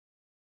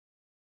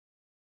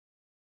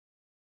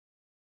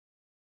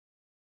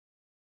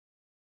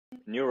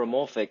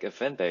Neuromorphic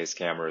event-based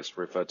cameras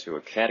refer to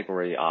a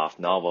category of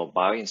novel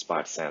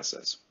bio-inspired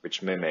sensors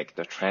which mimic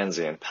the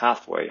transient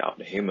pathway of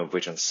the human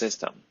vision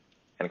system,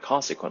 and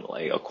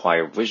consequently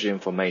acquire visual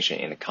information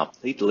in a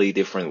completely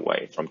different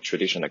way from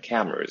traditional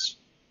cameras,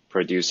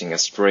 producing a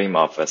stream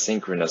of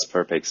asynchronous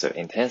per pixel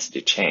intensity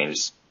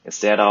changes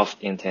instead of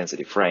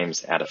intensity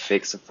frames at a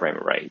fixed frame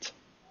rate.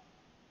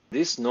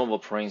 This novel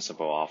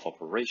principle of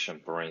operation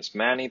brings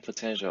many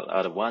potential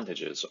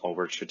advantages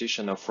over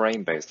traditional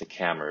frame-based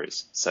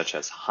cameras, such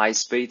as high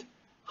speed,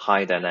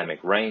 high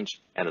dynamic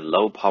range, and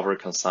low power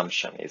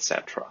consumption,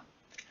 etc.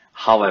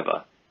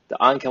 However,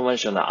 the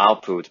unconventional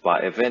output by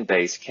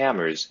event-based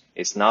cameras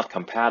is not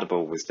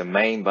compatible with the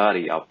main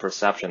body of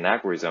perception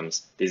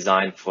algorithms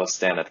designed for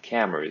standard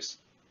cameras.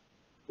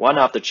 One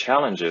of the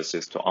challenges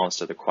is to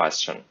answer the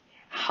question,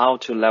 how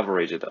to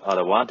leverage the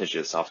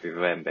advantages of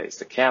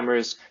event-based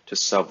cameras to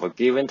solve a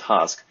given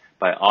task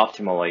by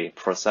optimally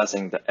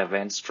processing the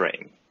event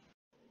stream.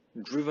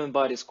 Driven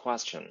by this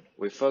question,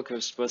 we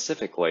focus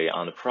specifically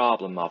on the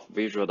problem of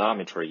visual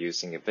odometry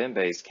using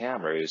event-based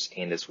cameras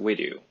in this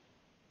video.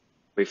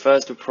 We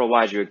first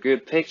provide you a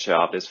good picture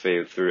of this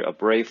field through a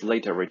brief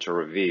literature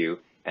review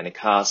and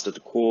cast the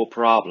core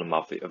problem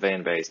of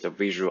event-based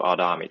visual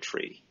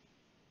odometry.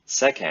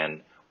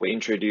 Second, we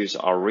introduce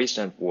our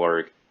recent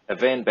work,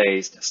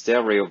 event-based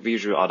stereo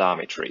visual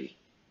odometry.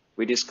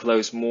 We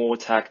disclose more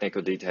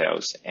technical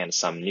details and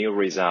some new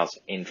results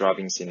in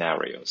driving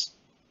scenarios.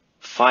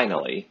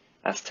 Finally,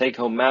 as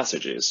take-home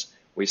messages,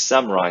 we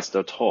summarize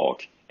the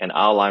talk and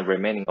outline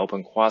remaining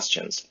open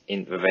questions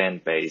in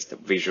event-based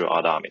visual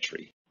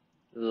odometry.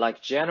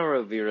 Like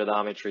general visual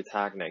odometry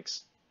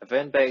techniques,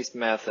 event-based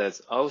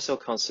methods also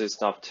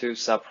consist of two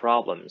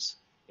subproblems,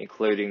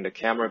 including the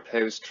camera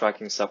pose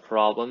tracking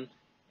subproblem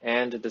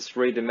and the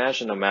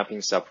three-dimensional mapping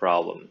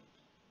subproblem.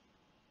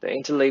 The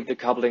interleaved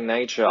coupling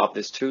nature of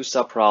these two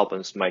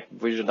subproblems make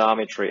visual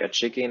odometry a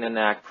chicken and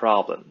egg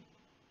problem,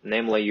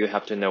 namely you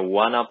have to know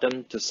one of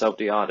them to solve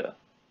the other.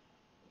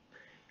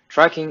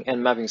 Tracking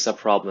and mapping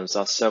subproblems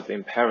are solved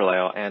in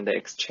parallel and they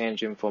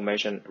exchange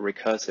information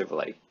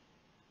recursively.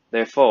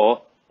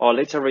 Therefore, our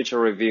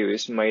literature review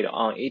is made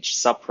on each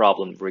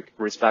subproblem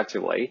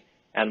respectively,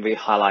 and we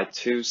highlight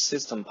two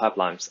system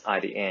pipelines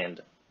at the end.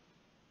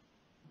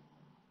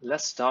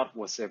 Let's start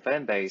with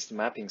event-based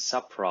mapping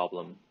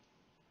subproblem.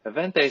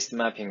 Event-based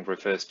mapping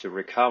refers to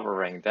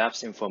recovering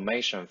depth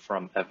information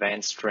from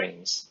event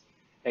streams.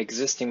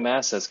 Existing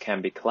methods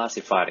can be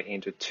classified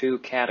into two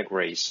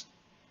categories.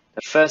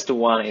 The first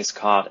one is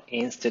called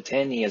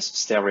instantaneous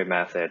stereo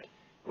method,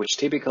 which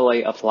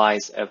typically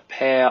applies a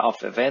pair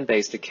of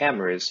event-based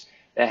cameras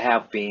that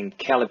have been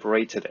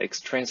calibrated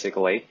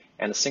extrinsically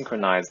and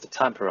synchronized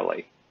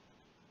temporally.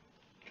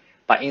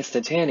 By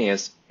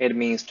instantaneous, it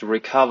means to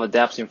recover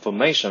depth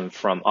information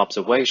from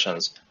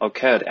observations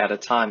occurred at a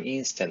time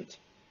instant.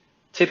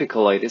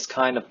 Typically, this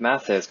kind of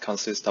method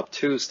consists of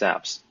two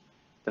steps.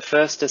 The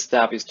first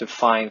step is to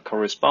find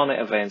corresponding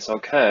events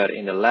occurred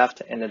in the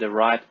left and the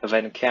right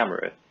event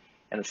camera,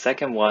 and the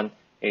second one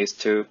is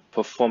to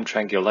perform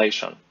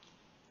triangulation.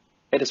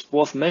 It is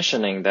worth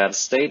mentioning that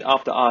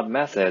state-of-the-art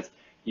methods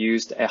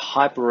used a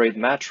hybrid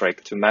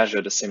metric to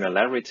measure the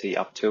similarity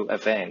of two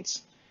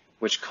events,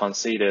 which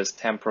considers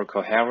temporal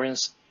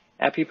coherence,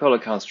 epipolar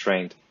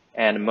constraint,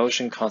 and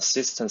motion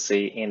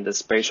consistency in the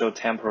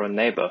spatial-temporal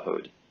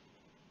neighborhood.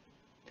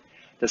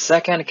 The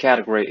second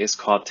category is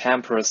called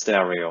temporal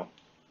stereo.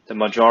 The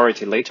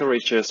majority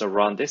literatures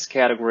around this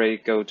category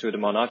go to the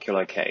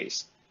monocular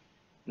case.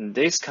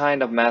 This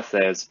kind of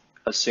methods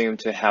assume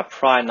to have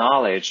prior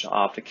knowledge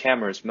of the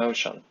camera's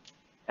motion,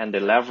 and they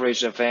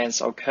leverage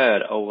events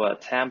occurred over a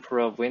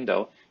temporal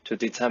window to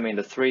determine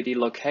the 3D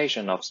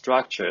location of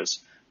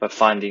structures by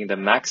finding the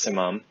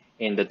maximum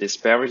in the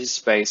disparity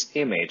space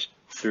image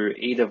through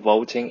either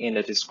voting in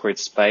the discrete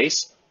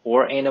space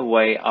or in a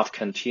way of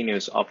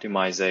continuous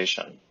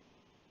optimization.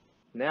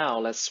 Now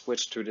let's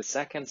switch to the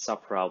second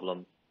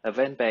subproblem,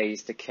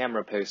 event-based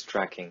camera pose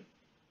tracking.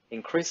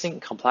 Increasing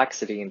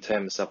complexity in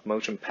terms of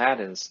motion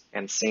patterns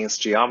and scene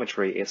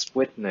geometry is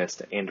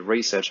witnessed in the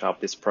research of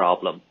this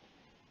problem.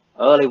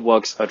 Early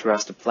works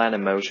addressed the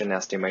planar motion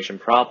estimation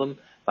problem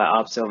by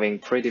observing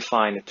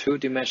predefined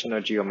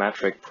two-dimensional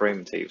geometric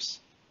primitives.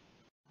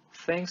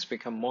 Things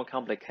become more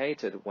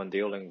complicated when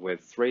dealing with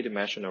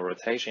three-dimensional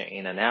rotation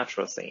in a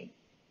natural scene.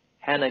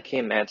 Hannah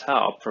Kim et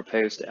al.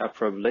 Proposed a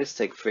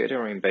probabilistic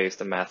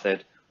filtering-based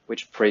method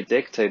which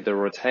predicted the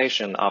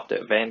rotation of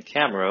the event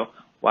camera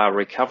while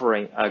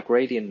recovering a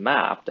gradient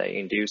map that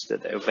induced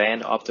the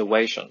event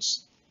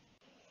observations.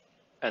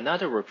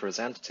 Another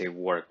representative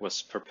work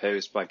was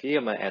proposed by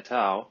Guillermo et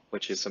al.,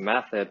 which is a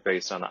method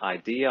based on the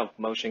idea of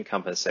motion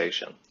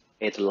compensation.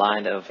 It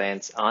aligned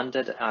events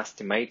under the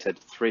estimated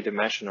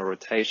three-dimensional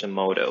rotation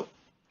model.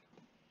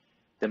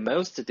 The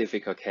most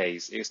difficult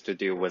case is to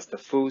deal with the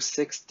full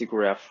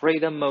 6-degree of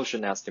freedom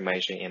motion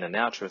estimation in a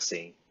natural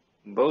scene.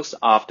 Both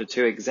of the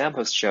two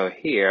examples shown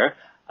here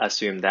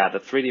assume that the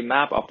 3D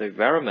map of the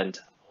environment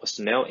was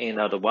known in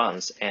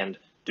advance and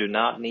do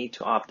not need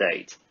to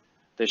update.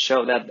 They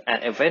show that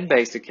an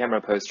event-based camera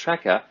pose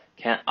tracker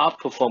can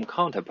outperform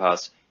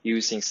counterparts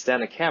using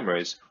standard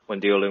cameras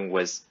when dealing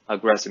with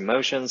aggressive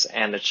motions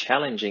and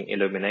challenging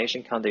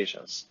illumination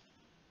conditions.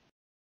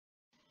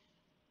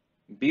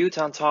 Built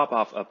on top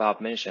of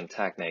above-mentioned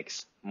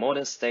techniques,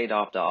 modern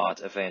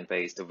state-of-the-art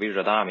event-based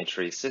visual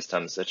odometry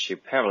systems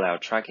achieve parallel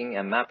tracking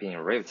and mapping in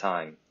real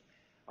time.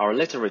 Our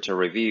literature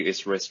review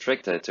is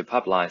restricted to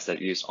pipelines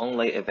that use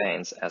only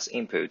events as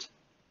input.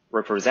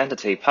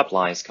 Representative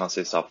pipelines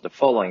consist of the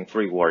following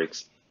 3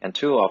 works, and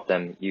 2 of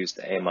them used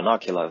a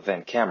monocular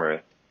event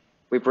camera.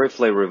 We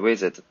briefly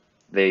revisit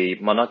the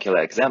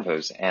monocular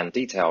examples and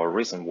detail our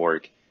recent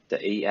work,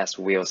 the ES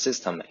wheel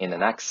system, in the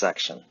next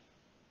section.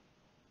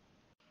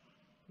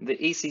 The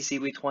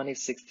ECCV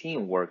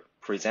 2016 work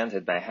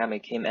presented by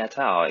Hamid Kim et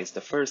al. Is the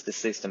first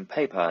system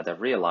paper that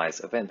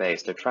realized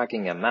event-based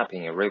tracking and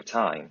mapping in real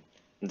time.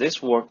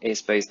 This work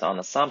is based on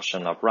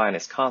assumption of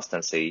brightness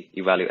constancy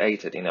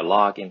evaluated in a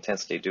log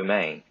intensity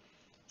domain.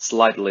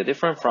 Slightly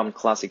different from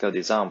classical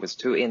design with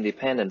 2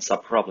 independent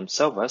subproblem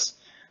solvers,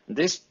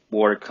 this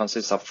work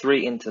consists of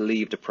 3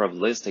 interleaved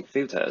probabilistic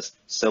filters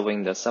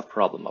solving the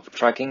subproblem of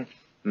tracking,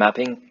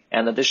 mapping,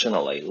 and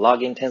additionally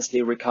log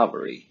intensity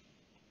recovery.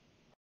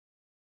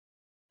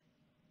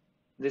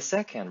 The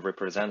second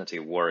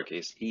representative work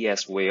is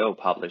ESWO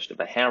published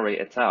by Henry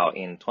et al.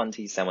 In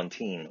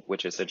 2017,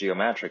 which is a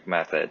geometric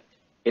method.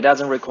 It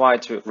doesn't require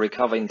to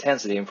recover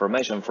intensity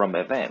information from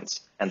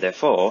events, and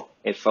therefore,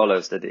 it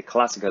follows the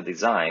classical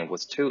design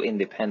with 2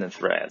 independent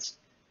threads.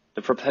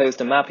 The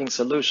proposed mapping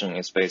solution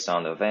is based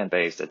on the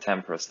event-based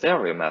temporal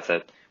stereo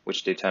method,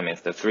 which determines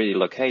the 3D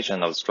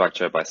location of the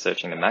structure by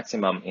searching the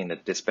maximum in the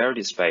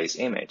disparity space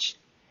image.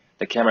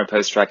 The camera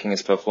pose tracking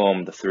is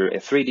performed through a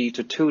 3D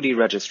to 2D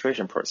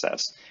registration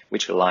process,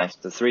 which aligns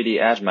the 3D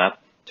edge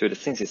map to the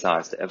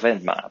synthesized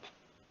event map.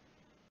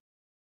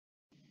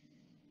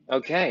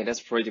 Okay, that's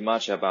pretty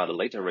much about the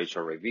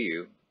literature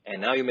review.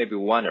 And now you may be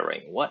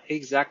wondering what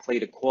exactly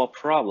the core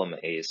problem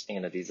is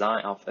in the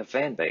design of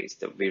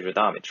event-based visual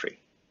odometry.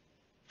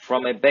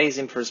 From a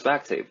Bayesian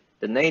perspective,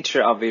 the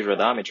nature of visual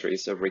odometry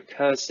is a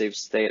recursive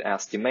state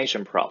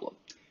estimation problem,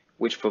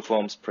 which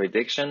performs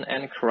prediction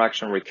and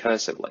correction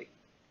recursively.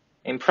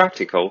 In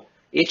practical,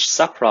 each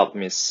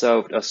subproblem is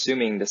solved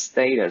assuming the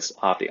status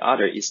of the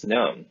other is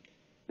known.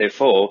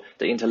 Therefore,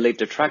 the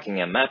interleaved tracking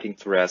and mapping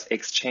threads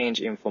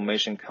exchange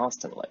information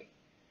constantly.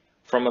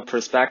 From a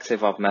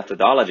perspective of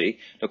methodology,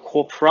 the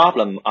core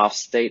problem of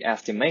state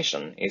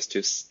estimation is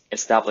to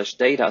establish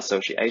data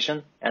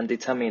association and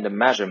determine the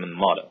measurement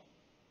model.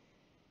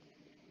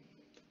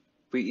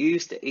 We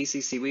used the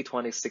ECCV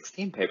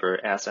 2016 paper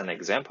as an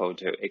example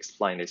to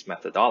explain this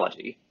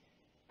methodology.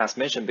 As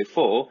mentioned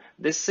before,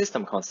 this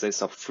system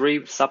consists of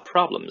 3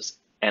 subproblems,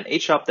 and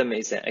each of them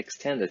is an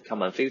extended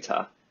common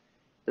filter.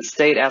 The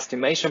state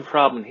estimation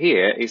problem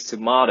here is to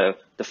model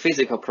the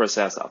physical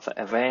process of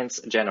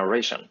events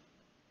generation.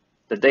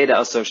 The data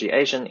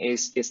association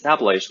is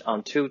established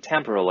on 2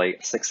 temporally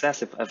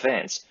successive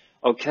events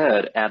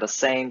occurred at the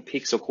same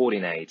pixel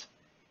coordinate,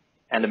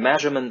 and the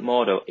measurement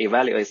model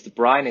evaluates the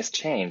brightness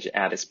change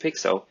at its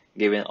pixel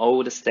given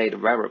all the state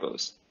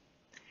variables.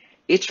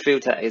 Each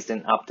filter is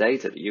then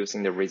updated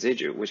using the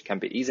residue, which can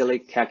be easily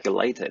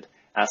calculated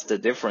as the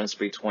difference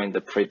between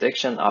the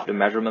prediction of the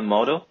measurement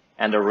model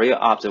and the real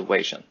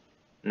observation,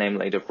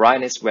 namely the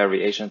brightness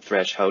variation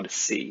threshold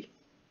C.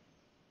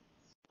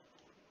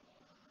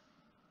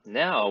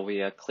 Now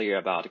we are clear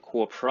about the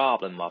core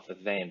problem of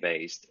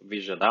event-based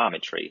visual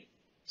odometry.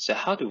 So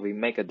how do we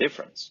make a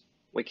difference?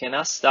 We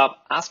cannot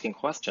stop asking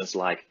questions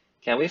like,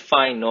 can we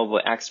find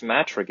novel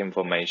axiomatic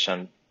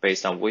information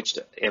based on which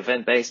the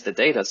event-based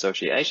data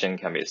association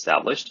can be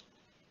established?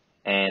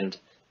 And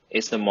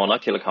is the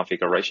monocular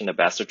configuration the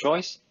best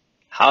choice?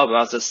 How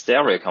about the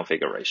stereo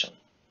configuration?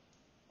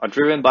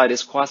 Driven by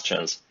these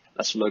questions,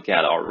 let's look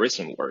at our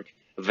recent work,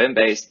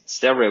 event-based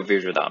stereo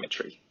visual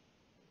odometry.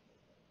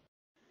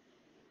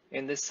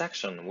 In this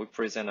section, we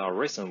present our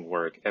recent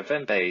work,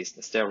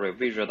 event-based stereo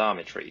visual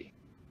odometry.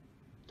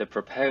 The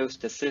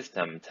proposed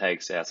system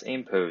takes as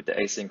input the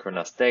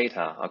asynchronous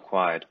data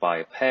acquired by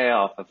a pair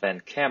of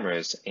event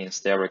cameras in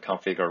stereo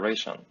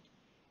configuration,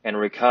 and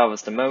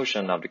recovers the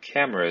motion of the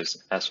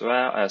cameras as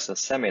well as a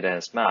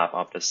semi-dense map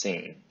of the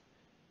scene.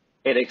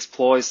 It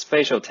exploits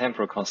spatial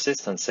temporal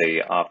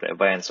consistency of the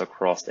events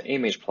across the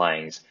image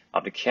planes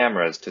of the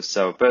cameras to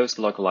solve both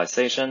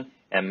localization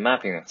and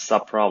mapping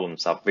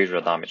subproblems of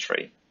visual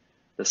odometry.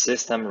 The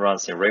system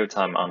runs in real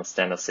time on the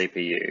standard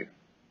CPU.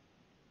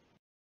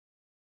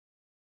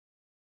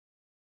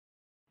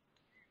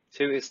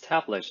 To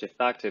establish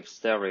effective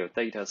stereo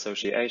data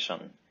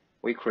association,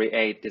 we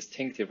create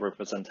distinctive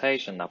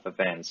representation of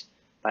events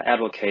by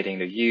advocating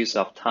the use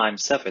of time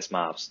surface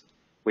maps,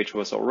 which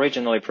was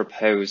originally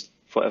proposed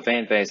for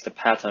event-based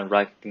pattern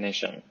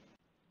recognition.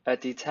 A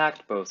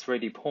detectable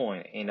 3D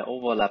point in the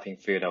overlapping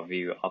field of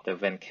view of the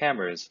event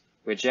cameras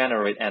will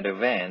generate an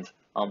event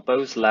on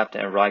both left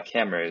and right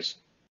cameras.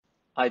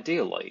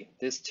 Ideally,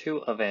 these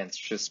two events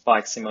should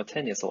spike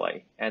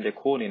simultaneously, and the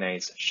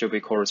coordinates should be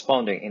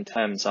corresponding in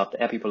terms of the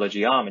epipolar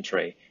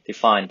geometry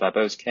defined by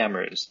both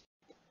cameras.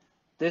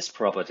 This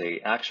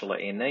property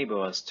actually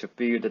enables us to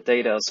build the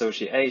data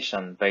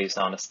association based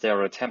on the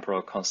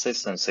stereotemporal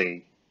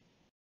consistency.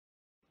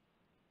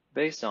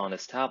 Based on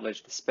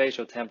established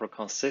spatial-temporal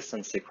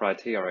consistency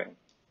criteria,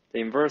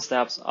 the inverse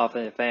depth of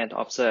an event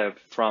observed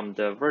from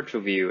the virtual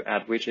view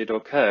at which it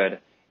occurred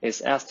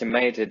is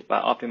estimated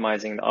by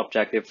optimizing the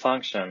objective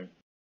function.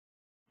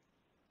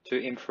 To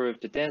improve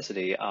the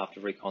density of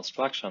the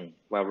reconstruction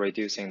while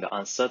reducing the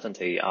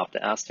uncertainty of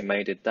the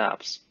estimated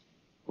depths,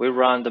 we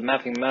run the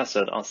mapping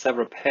method on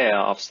several pairs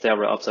of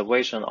stereo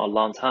observations a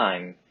long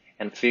time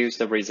and fuse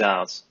the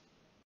results.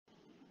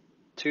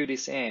 To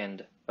this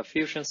end, a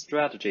fusion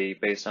strategy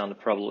based on the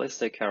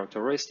probabilistic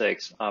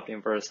characteristics of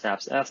inverse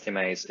depth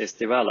estimates is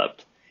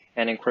developed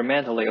and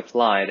incrementally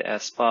applied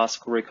as sparse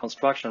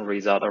reconstruction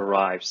result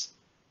arrives.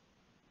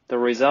 The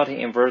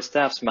resulting inverse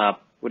depth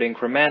map would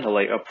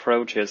incrementally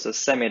approach the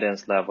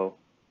semidense level.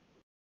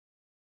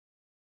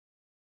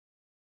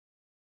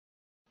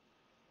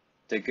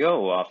 The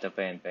goal of the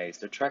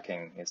event-based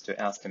tracking is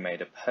to estimate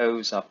the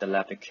pose of the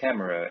left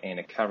camera in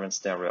the current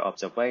stereo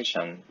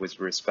observation with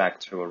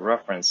respect to a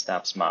reference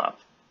depth map.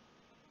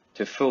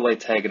 To fully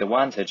take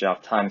advantage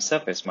of time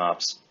surface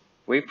maps,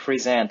 we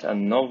present a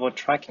novel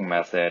tracking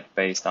method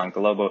based on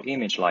global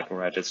image-like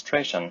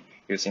registration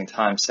using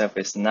time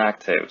surface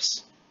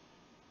negatives.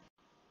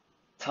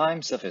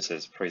 Time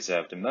surfaces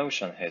preserve the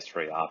motion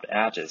history of the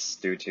edges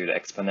due to the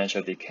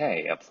exponential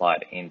decay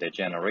applied in the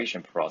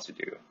generation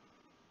procedure.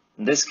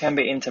 This can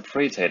be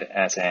interpreted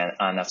as an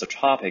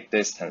anisotropic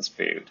distance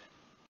field.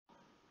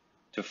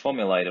 To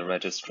formulate a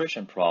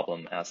registration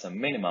problem as a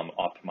minimum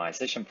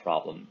optimization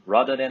problem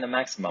rather than a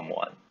maximum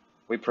one,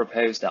 we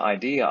propose the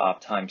idea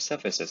of time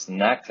surfaces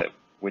negative,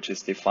 which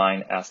is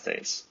defined as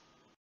this.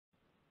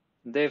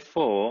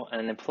 Therefore,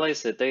 an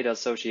implicit data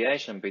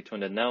association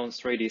between the known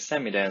 3D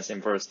semidense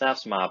inverse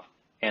depth map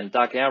and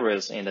dark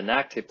areas in the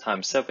negative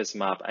time surface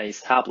map are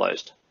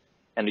established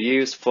and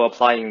used for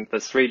applying the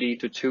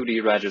 3D to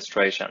 2D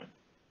registration.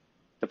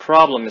 The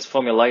problem is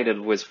formulated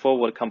with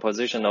forward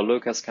compositional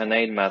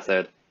Lucas-Canade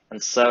method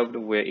and solved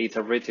with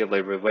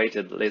iteratively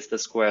reweighted least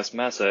squares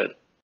method.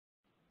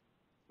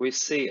 We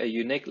see a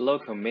unique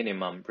local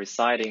minimum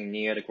residing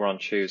near the ground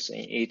truth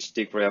in each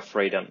degree of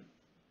freedom.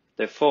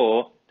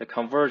 Therefore, the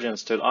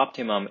convergence to the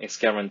optimum is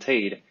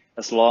guaranteed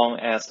as long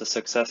as the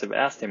successive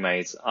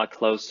estimates are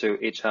close to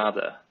each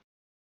other.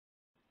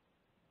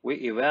 We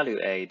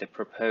evaluate the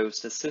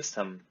proposed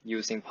system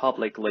using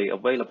publicly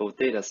available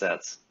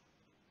datasets.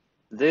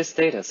 These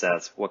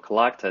datasets were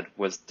collected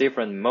with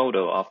different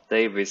model of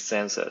Davis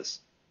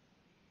sensors.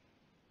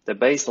 The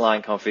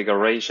baseline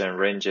configuration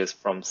ranges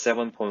from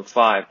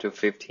 7.5 to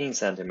 15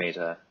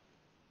 cm.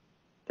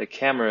 The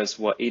cameras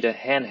were either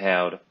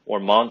handheld or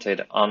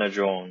mounted on a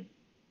drone.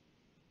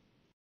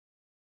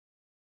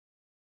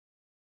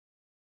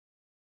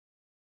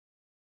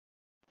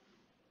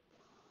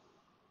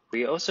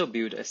 We also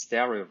built a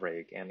stereo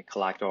rig and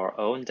collect our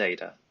own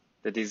data.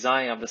 The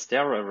design of the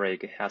stereo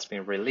rig has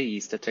been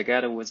released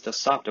together with the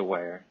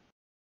software.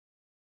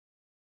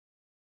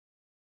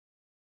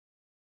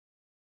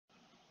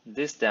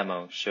 This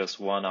demo shows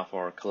one of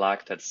our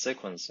collected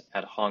sequences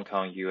at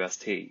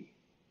HKUST.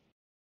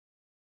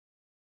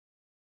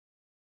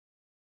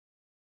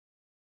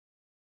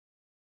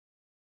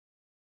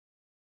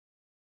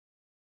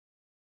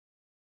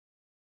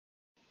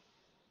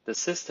 The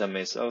system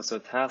is also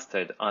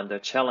tested under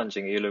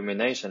challenging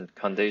illumination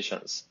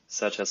conditions,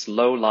 such as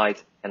low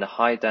light and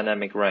high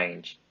dynamic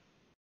range.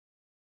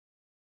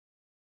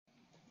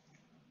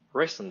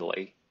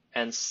 Recently,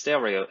 an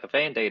stereo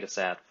event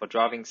dataset for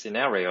driving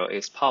scenario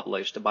is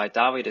published by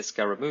David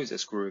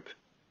Scaramuzzi's group.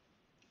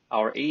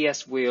 Our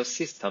ES-Wheel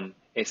system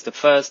is the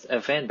first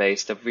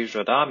event-based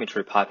visual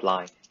odometry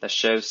pipeline that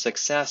shows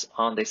success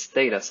on this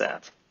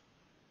dataset.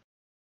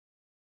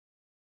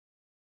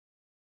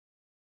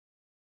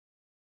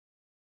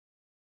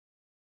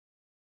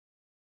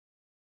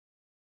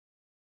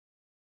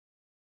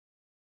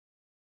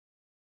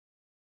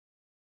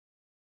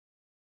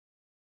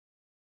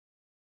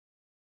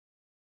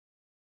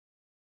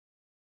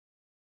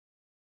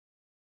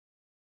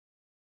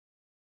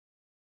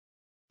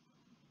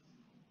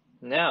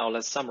 Now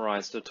let's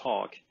summarize the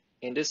talk.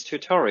 In this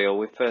tutorial,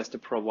 we first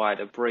provide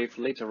a brief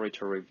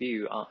literature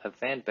review on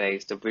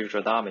event-based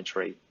visual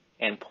odometry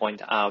and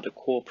point out the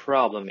core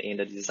problem in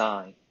the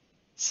design.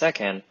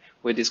 Second,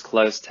 we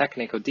disclose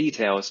technical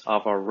details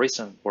of our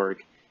recent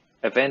work,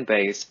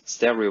 event-based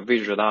stereo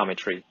visual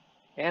odometry.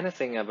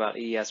 Anything about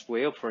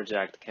ES-Wheel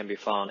project can be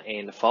found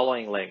in the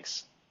following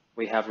links.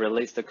 We have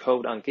released the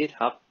code on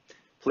GitHub.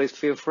 Please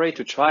feel free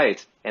to try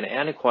it, and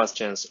any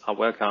questions are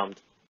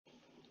welcomed.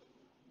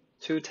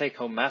 Two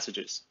take-home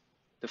messages.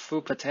 The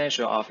full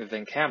potential of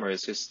event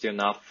cameras is still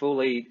not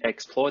fully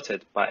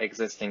exploited by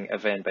existing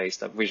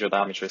event-based visual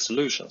odometry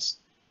solutions.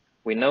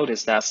 We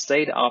notice that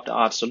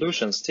state-of-the-art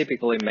solutions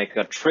typically make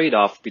a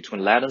trade-off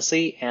between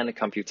latency and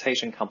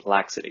computation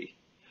complexity.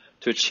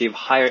 To achieve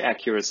higher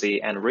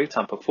accuracy and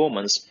real-time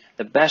performance,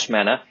 the batch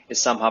manner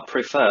is somehow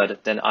preferred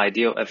than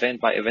ideal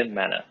event-by-event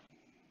manner.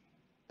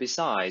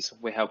 Besides,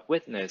 we have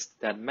witnessed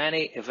that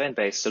many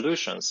event-based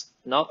solutions,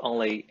 not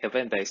only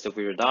event-based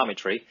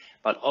odometry,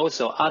 but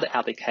also other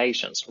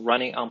applications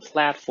running on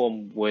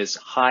platforms with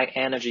high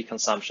energy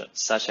consumption,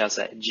 such as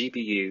a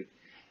GPU.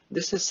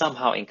 This is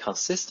somehow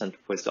inconsistent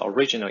with the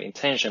original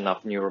intention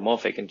of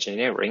neuromorphic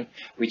engineering,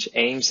 which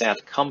aims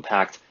at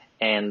compact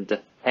and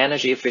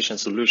energy-efficient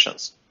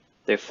solutions.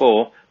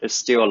 Therefore, there's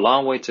still a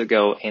long way to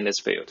go in this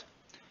field.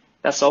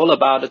 That's all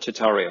about the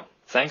tutorial.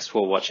 Thanks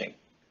for watching.